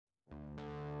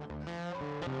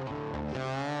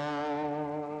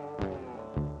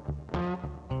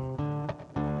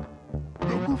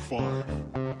number 5.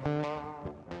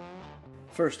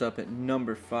 First up at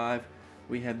number 5,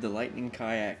 we have the Lightning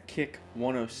Kayak Kick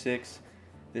 106.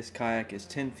 This kayak is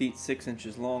 10 feet 6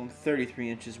 inches long, 33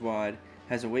 inches wide,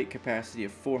 has a weight capacity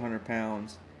of 400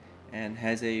 pounds, and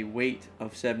has a weight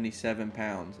of 77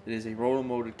 pounds. It is a roller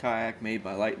molded kayak made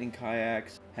by Lightning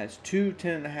Kayaks, has two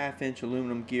 10.5 inch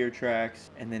aluminum gear tracks,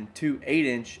 and then two 8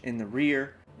 inch in the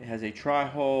rear. It has a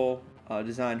tri-hull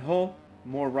design hull,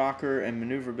 more rocker and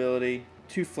maneuverability,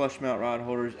 two flush mount rod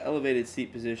holders, elevated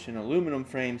seat position, aluminum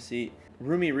frame seat,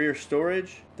 roomy rear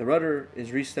storage. The rudder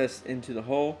is recessed into the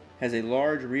hull, has a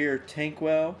large rear tank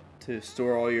well to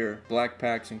store all your black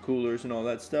packs and coolers and all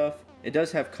that stuff. It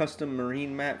does have custom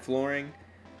marine mat flooring,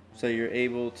 so you're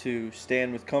able to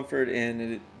stand with comfort, and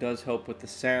it does help with the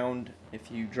sound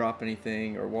if you drop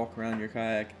anything or walk around your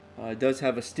kayak. It does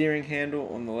have a steering handle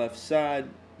on the left side,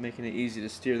 making it easy to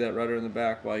steer that rudder in the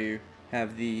back while you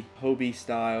have the Hobie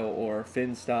style or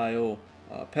fin style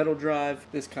pedal drive.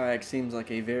 This kayak seems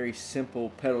like a very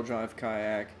simple pedal drive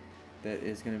kayak that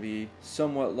is going to be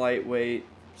somewhat lightweight,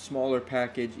 smaller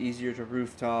package, easier to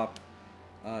rooftop,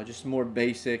 just more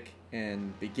basic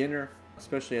and beginner,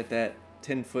 especially at that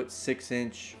 10 foot 6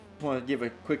 inch. I want to give a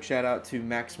quick shout out to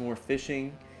Max More Fishing.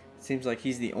 It seems like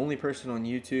he's the only person on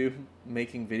YouTube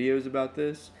making videos about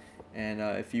this, and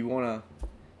if you want to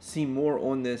see more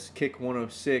on this Kick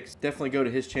 106, definitely go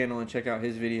to his channel and check out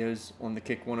his videos on the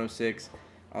Kick 106.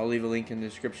 I'll leave a link in the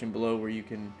description below where you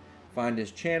can find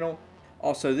his channel.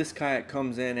 Also, this kayak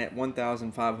comes in at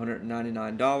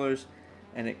 $1,599,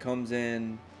 and it comes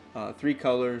in 3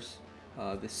 colors,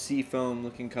 the seafoam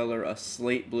looking color, a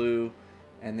slate blue,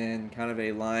 and then kind of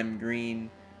a lime green,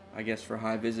 I guess for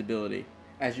high visibility.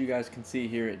 As you guys can see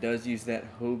here, it does use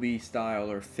that Hobie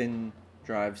style or fin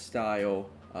drive style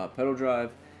pedal drive.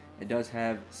 It does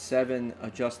have 7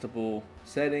 adjustable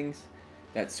settings.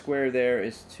 That square there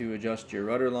is to adjust your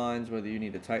rudder lines, whether you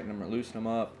need to tighten them or loosen them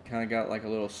up. Kind of got like a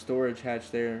little storage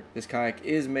hatch there. This kayak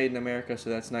is made in America,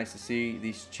 so that's nice to see.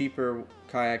 These cheaper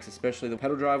kayaks, especially the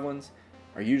pedal drive ones,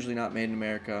 are usually not made in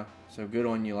America, so good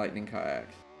on you, Lightning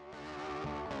Kayaks.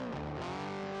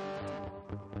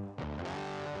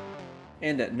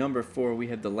 And at number 4, we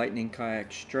have the Lightning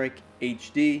Kayak Strike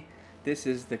HD. This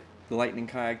is the Lightning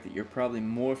kayak that you're probably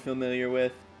more familiar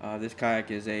with. This kayak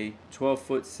is a 12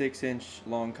 foot 6 inch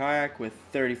long kayak with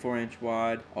 34 inch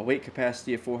wide, a weight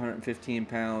capacity of 415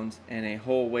 pounds, and a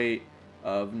whole weight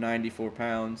of 94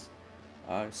 pounds.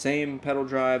 Same pedal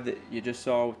drive that you just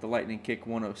saw with the Lightning Kick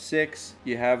 106.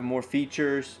 You have more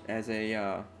features as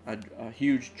a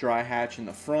huge dry hatch in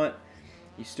the front.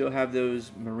 You still have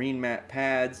those marine mat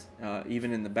pads,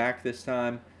 even in the back this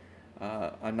time.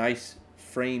 A nice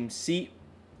frame seat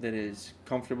that is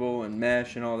comfortable and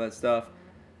mesh and all that stuff.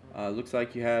 Looks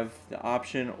like you have the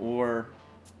option, or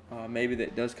maybe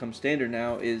that does come standard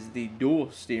now, is the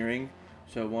dual steering.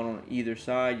 So one on either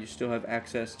side. You still have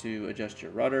access to adjust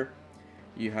your rudder.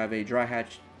 You have a dry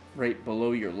hatch right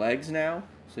below your legs now,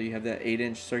 so you have that 8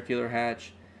 inch circular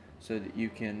hatch so that you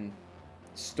can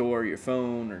store your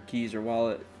phone or keys or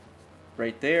wallet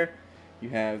right there. You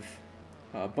have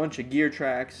a bunch of gear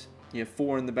tracks. You have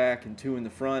 4 in the back and 2 in the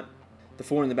front. The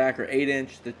 4 in the back are 8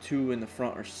 inch, the 2 in the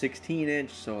front are 16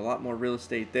 inch, so a lot more real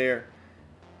estate there.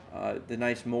 The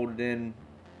nice molded in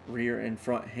rear and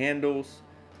front handles.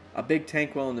 A big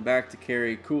tank well in the back to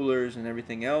carry coolers and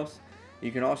everything else.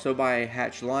 You can also buy a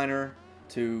hatch liner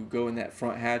to go in that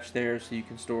front hatch there, so you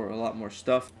can store a lot more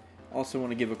stuff. Also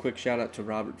want to give a quick shout out to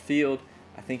Robert Field.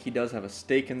 I think he does have a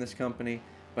stake in this company,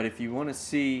 but if you want to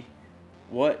see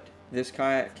what this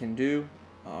kayak can do,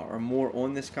 or more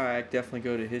on this kayak, definitely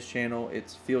go to his channel.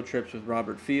 It's Field Trips with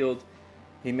Robert Field.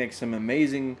 He makes some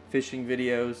amazing fishing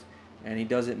videos, and he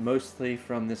does it mostly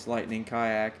from this Lightning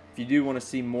kayak. If you do want to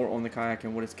see more on the kayak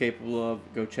and what it's capable of,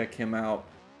 go check him out.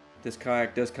 This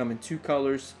kayak does come in 2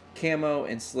 colors, camo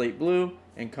and slate blue,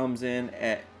 and comes in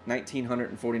at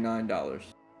 $1,949.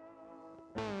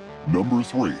 Number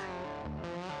 3.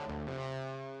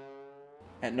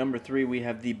 At number 3, we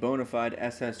have the Bonafide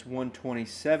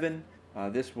SS127.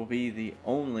 This will be the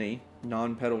only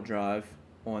non-pedal drive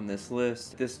on this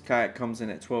list. This kayak comes in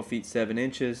at 12 feet 7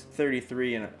 inches,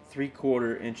 33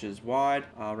 inches wide,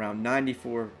 around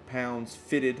 94 pounds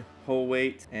fitted whole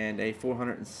weight, and a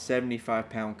 475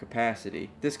 pound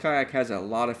capacity. This kayak has a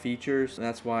lot of features, and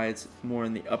that's why it's more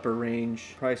in the upper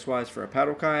range price wise for a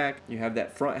paddle kayak. You have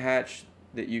that front hatch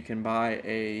that you can buy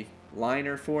a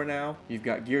liner for now. You've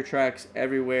got gear tracks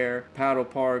everywhere, paddle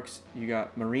parks, you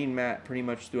got marine mat pretty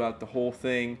much throughout the whole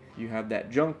thing. You have that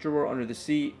junk drawer under the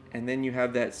seat, and then you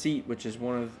have that seat, which is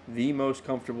one of the most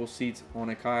comfortable seats on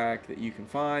a kayak that you can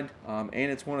find,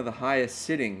 and it's one of the highest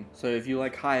sitting. So if you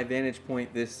like high vantage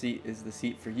point, this seat is the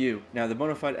seat for you. Now the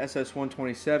Bonafide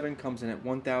SS127 comes in at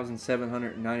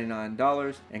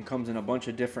 $1,799 and comes in a bunch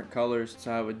of different colors.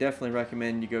 So I would definitely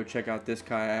recommend you go check out this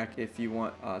kayak if you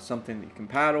want something that you can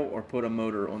paddle or put a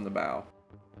motor on the bow.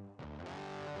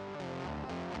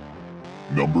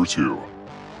 Number 2.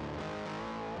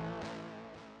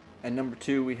 At number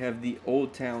 2, we have the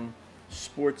Old Town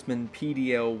Sportsman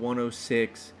PDL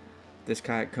 106. This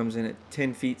kayak comes in at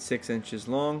 10 feet 6 inches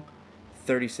long,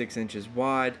 36 inches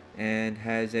wide, and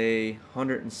has a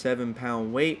 107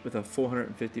 pound weight with a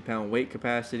 450 pound weight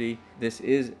capacity. This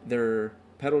is their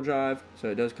pedal drive,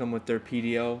 so it does come with their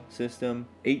PDL system.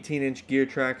 18-inch gear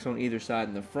tracks on either side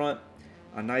in the front,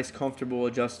 a nice comfortable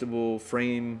adjustable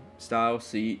frame style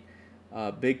seat,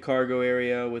 a big cargo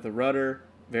area with a rudder,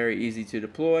 very easy to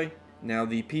deploy. Now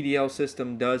the PDL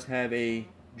system does have a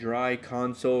dry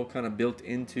console kind of built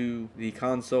into the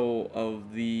console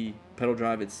of the pedal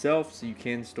drive itself, so you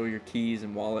can store your keys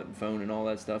and wallet and phone and all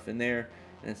that stuff in there,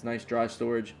 and it's nice dry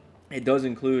storage. It does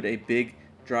include a big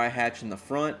dry hatch in the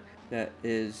front that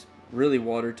is really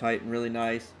watertight and really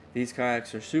nice. These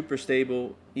kayaks are super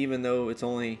stable. Even though it's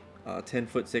only a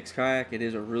 10'6" kayak, it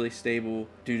is a really stable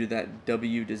due to that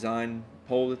W design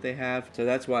hole that they have, so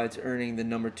that's why it's earning the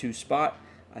number 2 spot.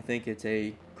 I think it's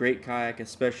a great kayak,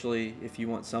 especially if you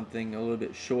want something a little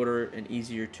bit shorter and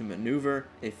easier to maneuver.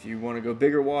 If you want to go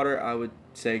bigger water, I would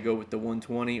say go with the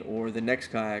 120 or the next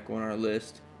kayak on our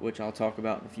list, which I'll talk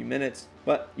about in a few minutes.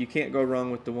 But you can't go wrong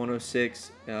with the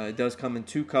 106. It does come in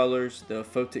 2 colors, the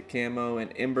Photic camo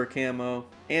and Ember camo,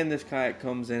 and this kayak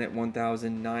comes in at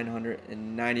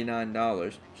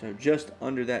 $1,999, so just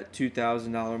under that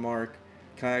 $2,000 mark.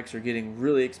 Kayaks are getting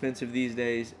really expensive these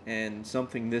days, and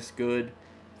something this good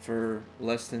for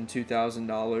less than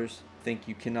 $2,000, I think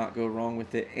you cannot go wrong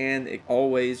with it. And it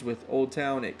always, with Old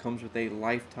Town, it comes with a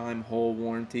lifetime hull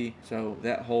warranty, so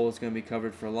that hull is going to be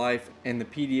covered for life, and the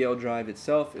PDL drive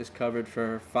itself is covered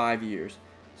for 5 years.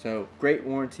 So great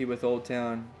warranty with Old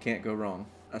Town, can't go wrong.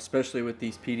 Especially with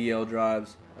these PDL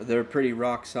drives, they're pretty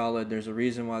rock solid. There's a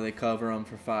reason why they cover them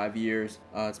for 5 years.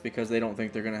 It's because they don't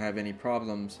think they're going to have any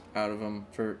problems out of them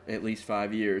for at least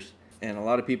 5 years. And a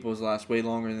lot of people's last way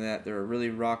longer than that. They're a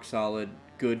really rock solid,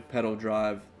 good pedal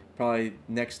drive. Probably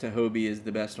next to Hobie is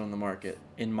the best on the market,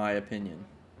 in my opinion.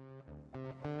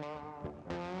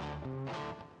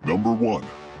 Number 1.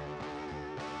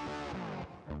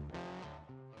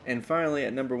 And finally,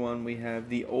 at number 1, we have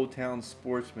the Old Town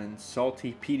Sportsman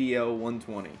Salty PDL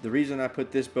 120. The reason I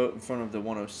put this boat in front of the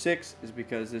 106 is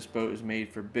because this boat is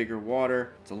made for bigger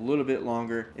water. It's a little bit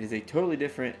longer. It is a totally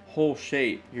different hull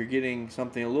shape. You're getting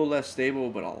something a little less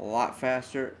stable, but a lot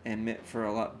faster and meant for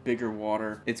a lot bigger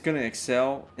water. It's going to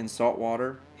excel in salt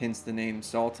water, hence the name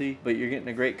Salty, but you're getting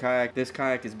a great kayak. This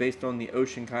kayak is based on the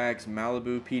Ocean Kayaks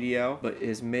Malibu PDL, but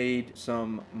has made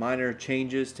some minor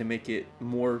changes to make it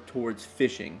more towards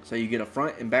fishing. So you get a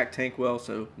front and back tank well,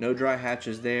 so no dry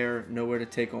hatches there, nowhere to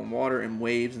take on water and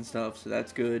waves and stuff, so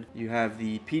that's good. You have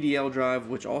the PDL drive,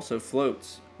 which also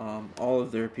floats. All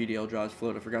of their PDL drives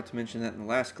float. I forgot to mention that in the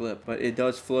last clip, but it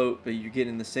does float, but you're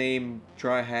getting the same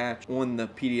dry hatch on the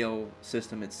PDL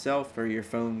system itself for your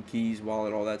phone, keys,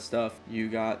 wallet, all that stuff. You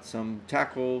got some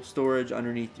tackle storage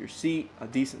underneath your seat, a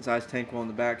decent sized tank well in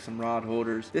the back, some rod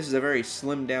holders. This is a very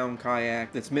slimmed down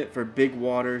kayak that's meant for big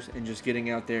waters and just getting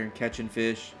out there and catching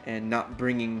fish and not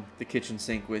bringing the kitchen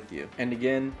sink with you. And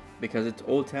again, because it's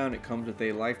Old Town, it comes with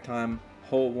a lifetime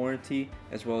hull warranty,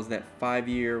 as well as that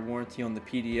 5-year warranty on the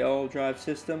PDL drive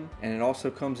system. And it also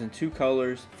comes in 2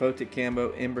 colors, Photic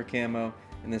camo, Ember camo,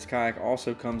 and this kayak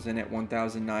also comes in at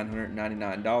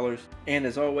 $1,999. And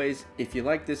as always, if you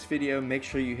like this video, make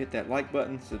sure you hit that like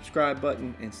button, subscribe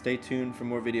button, and stay tuned for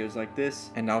more videos like this,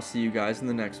 and I'll see you guys in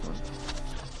the next one.